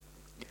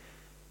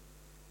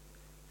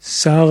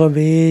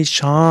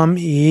Sarvesham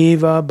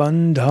eva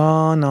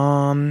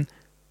bandhanam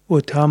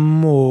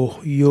uttammo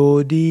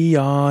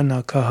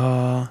yodiyanakaha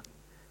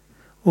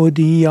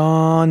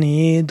udiyane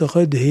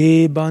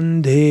dridhe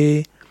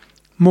bandhe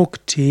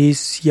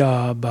muktisya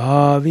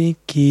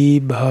bhaviki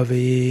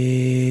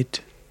bhavet.